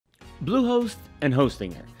Bluehost and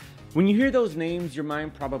Hostinger. When you hear those names, your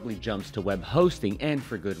mind probably jumps to web hosting, and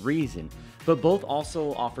for good reason, but both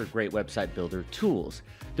also offer great website builder tools.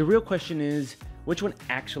 The real question is, which one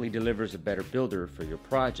actually delivers a better builder for your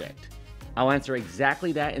project? I'll answer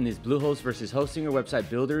exactly that in this Bluehost versus Hostinger website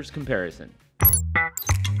builders comparison.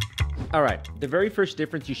 Alright, the very first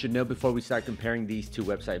difference you should know before we start comparing these two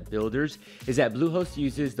website builders is that Bluehost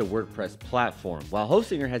uses the WordPress platform, while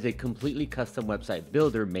Hostinger has a completely custom website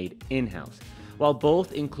builder made in-house. While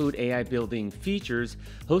both include AI building features,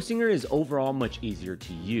 Hostinger is overall much easier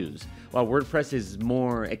to use, while WordPress is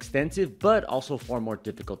more extensive but also far more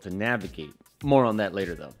difficult to navigate. More on that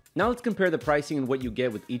later though. Now let's compare the pricing and what you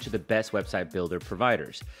get with each of the best website builder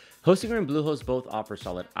providers. Hostinger and Bluehost both offer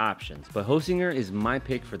solid options, but Hostinger is my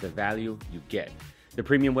pick for the value you get. The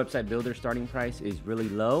premium website builder starting price is really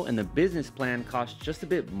low and the business plan costs just a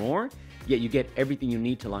bit more, yet you get everything you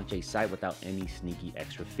need to launch a site without any sneaky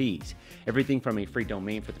extra fees. Everything from a free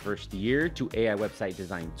domain for the first year to AI website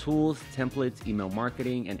design tools, templates, email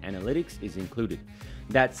marketing, and analytics is included.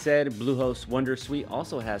 That said, Bluehost Wondersuite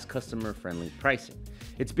also has customer-friendly pricing.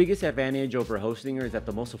 Its biggest advantage over Hostinger is that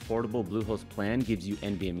the most affordable Bluehost plan gives you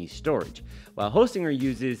NVMe storage, while Hostinger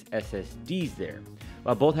uses SSDs there.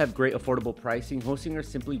 While both have great affordable pricing, Hostinger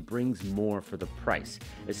simply brings more for the price,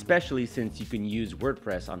 especially since you can use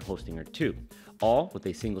WordPress on Hostinger too, all with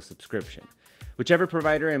a single subscription. Whichever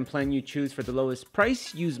provider and plan you choose for the lowest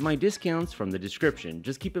price, use my discounts from the description.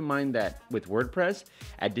 Just keep in mind that with WordPress,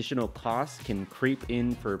 additional costs can creep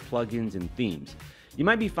in for plugins and themes. You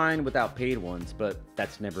might be fine without paid ones, but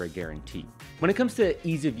that's never a guarantee. When it comes to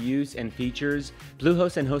ease of use and features,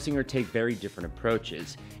 Bluehost and Hostinger take very different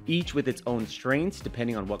approaches, each with its own strengths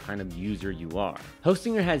depending on what kind of user you are.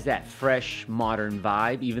 Hostinger has that fresh, modern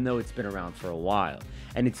vibe even though it's been around for a while,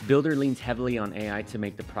 and its builder leans heavily on AI to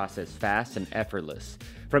make the process fast and effortless.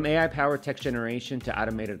 From AI-powered text generation to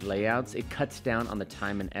automated layouts, it cuts down on the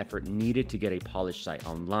time and effort needed to get a polished site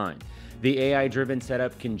online. The AI-driven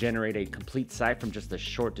setup can generate a complete site from just a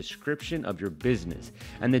short description of your business,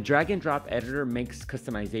 and the drag-and-drop editor makes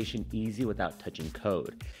customization easy without touching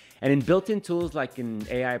code. And in built-in tools like an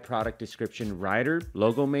AI product description writer,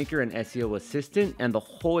 logo maker, and SEO assistant, and the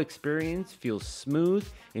whole experience feels smooth,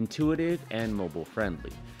 intuitive, and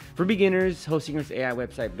mobile-friendly. For beginners, Hostinger's AI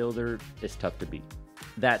website builder is tough to beat.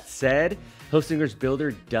 That said, Hostinger's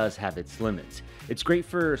builder does have its limits. It's great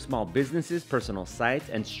for small businesses, personal sites,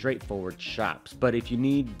 and straightforward shops, but if you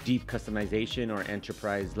need deep customization or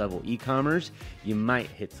enterprise-level e-commerce, you might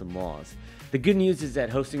hit some walls. The good news is that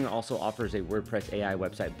Hostinger also offers a WordPress AI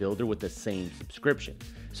website builder with the same subscription.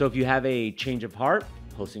 So if you have a change of heart,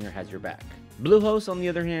 Hostinger has your back. Bluehost, on the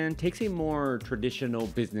other hand, takes a more traditional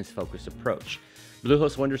business-focused approach.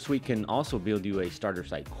 Bluehost Wondersuite can also build you a starter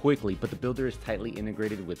site quickly, but the builder is tightly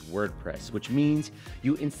integrated with WordPress, which means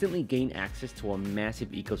you instantly gain access to a massive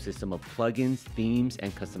ecosystem of plugins, themes,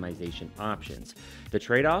 and customization options. The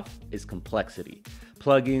trade-off is complexity.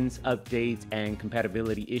 Plugins, updates, and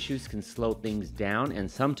compatibility issues can slow things down and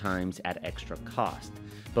sometimes add extra cost.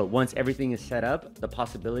 But once everything is set up, the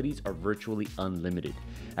possibilities are virtually unlimited.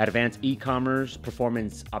 Advanced e-commerce,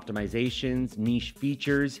 performance optimizations, niche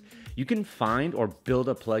features, you can find or build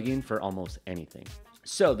a plugin for almost anything.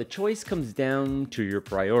 So the choice comes down to your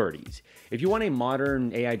priorities. If you want a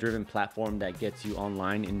modern AI-driven platform that gets you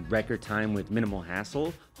online in record time with minimal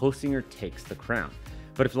hassle, Hostinger takes the crown.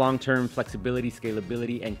 But if long-term flexibility,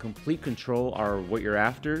 scalability, and complete control are what you're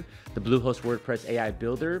after, the Bluehost WordPress AI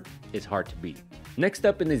Builder is hard to beat. Next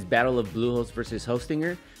up in this battle of Bluehost versus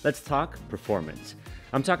Hostinger, let's talk performance.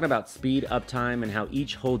 I'm talking about speed, uptime, and how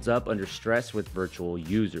each holds up under stress with virtual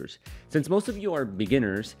users. Since most of you are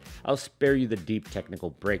beginners, I'll spare you the deep technical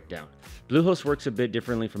breakdown. Bluehost works a bit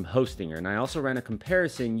differently from Hostinger, and I also ran a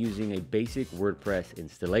comparison using a basic WordPress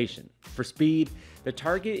installation. For speed, the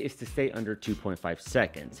target is to stay under 2.5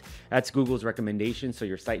 seconds. That's Google's recommendation so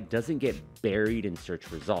your site doesn't get buried in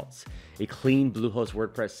search results. A clean Bluehost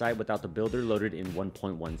WordPress site without the builder loaded in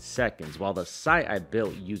 1.1 seconds, while the site I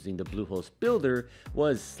built using the Bluehost builder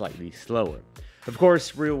was slightly slower. Of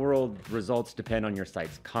course, real-world results depend on your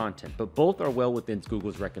site's content, but both are well within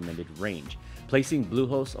Google's recommended range, placing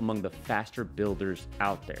Bluehost among the faster builders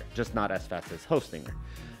out there, just not as fast as Hostinger.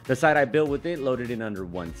 The site I built with it loaded in under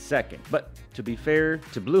 1 second, but to be fair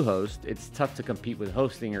to Bluehost, it's tough to compete with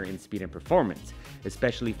Hostinger in speed and performance,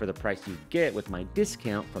 especially for the price you get with my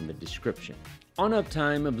discount from the description. On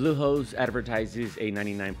uptime, Bluehost advertises a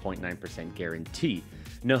 99.9% guarantee.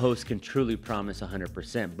 No host can truly promise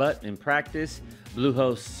 100%, but in practice,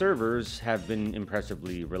 Bluehost servers have been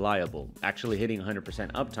impressively reliable, actually hitting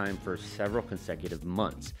 100% uptime for several consecutive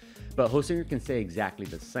months. but Hostinger can say exactly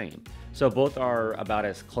the same. So both are about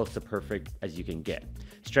as close to perfect as you can get.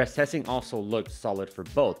 Stress testing also looked solid for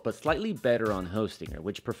both, but slightly better on Hostinger,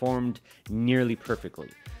 which performed nearly perfectly.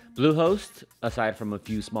 Bluehost, aside from a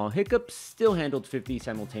few small hiccups, still handled 50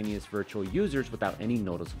 simultaneous virtual users without any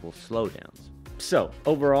noticeable slowdowns. So,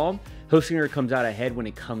 overall, Hostinger comes out ahead when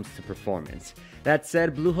it comes to performance. That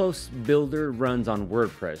said, Bluehost Builder runs on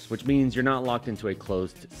WordPress, which means you're not locked into a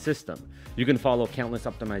closed system. You can follow countless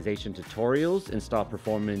optimization tutorials, install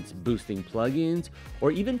performance-boosting plugins,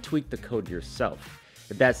 or even tweak the code yourself.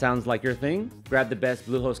 If that sounds like your thing, grab the best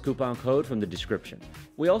Bluehost coupon code from the description.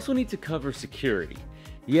 We also need to cover security.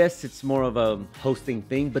 Yes, it's more of a hosting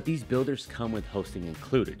thing, but these builders come with hosting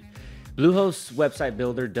included. Bluehost's website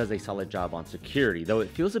builder does a solid job on security, though it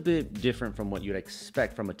feels a bit different from what you'd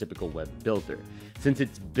expect from a typical web builder. Since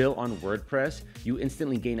it's built on WordPress, you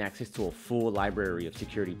instantly gain access to a full library of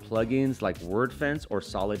security plugins like WordFence or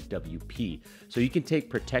Solid WP, so you can take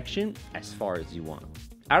protection as far as you want.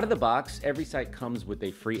 Out of the box, every site comes with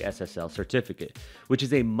a free SSL certificate, which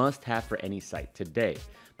is a must-have for any site today,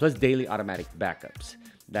 plus daily automatic backups.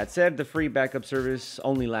 That said, the free backup service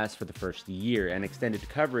only lasts for the first year, and extended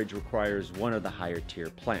coverage requires one of the higher tier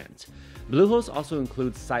plans. Bluehost also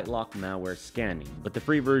includes SiteLock malware scanning, but the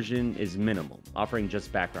free version is minimal, offering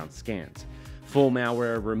just background scans. Full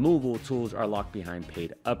malware removal tools are locked behind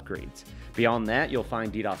paid upgrades. Beyond that, you'll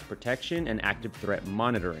find DDoS protection and active threat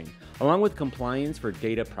monitoring, along with compliance for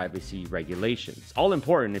data privacy regulations, all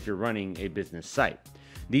important if you're running a business site.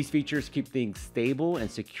 These features keep things stable and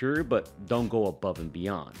secure, but don't go above and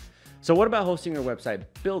beyond. So what about hosting your website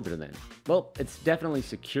builder then? Well, it's definitely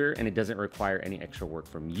secure and it doesn't require any extra work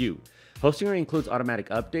from you. Hostinger includes automatic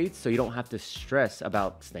updates, so you don't have to stress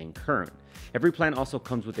about staying current. Every plan also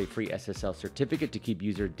comes with a free SSL certificate to keep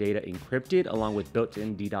user data encrypted, along with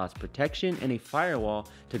built-in DDoS protection and a firewall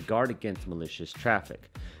to guard against malicious traffic.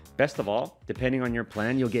 Best of all, depending on your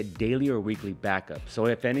plan, you'll get daily or weekly backup, so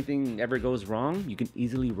if anything ever goes wrong, you can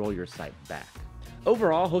easily roll your site back.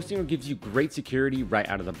 Overall, Hostinger gives you great security right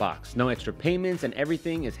out of the box. No extra payments and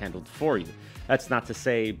everything is handled for you. That's not to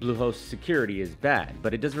say Bluehost security is bad,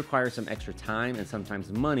 but it does require some extra time and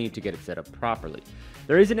sometimes money to get it set up properly.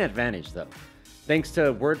 There is an advantage though. Thanks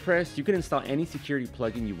to WordPress, you can install any security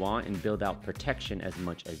plugin you want and build out protection as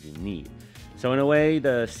much as you need. So in a way,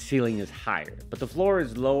 the ceiling is higher, but the floor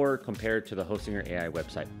is lower compared to the Hostinger AI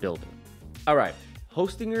website builder. All right,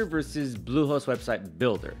 Hostinger versus Bluehost website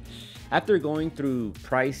builder. After going through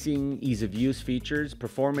pricing, ease of use features,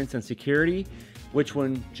 performance, and security, which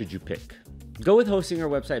one should you pick? Go with Hostinger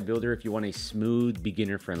website builder if you want a smooth,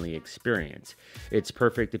 beginner-friendly experience. It's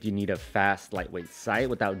perfect if you need a fast, lightweight site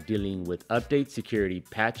without dealing with updates, security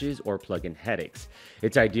patches, or plugin headaches.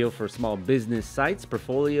 It's ideal for small business sites,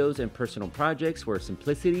 portfolios, and personal projects where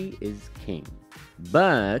simplicity is king.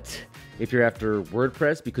 But if you're after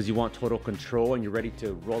WordPress because you want total control and you're ready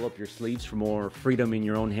to roll up your sleeves for more freedom in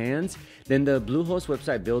your own hands, then the Bluehost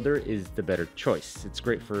website builder is the better choice. It's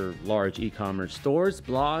great for large e-commerce stores,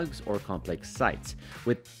 blogs, or complex sites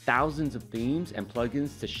with thousands of themes and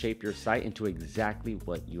plugins to shape your site into exactly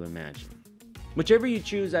what you imagine. Whichever you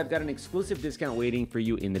choose, I've got an exclusive discount waiting for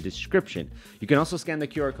you in the description. You can also scan the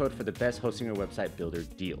QR code for the best Hostinger website builder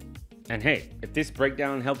deal. And hey, if this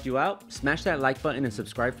breakdown helped you out, smash that like button and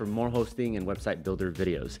subscribe for more hosting and website builder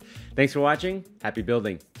videos. Thanks for watching. Happy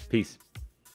building. Peace.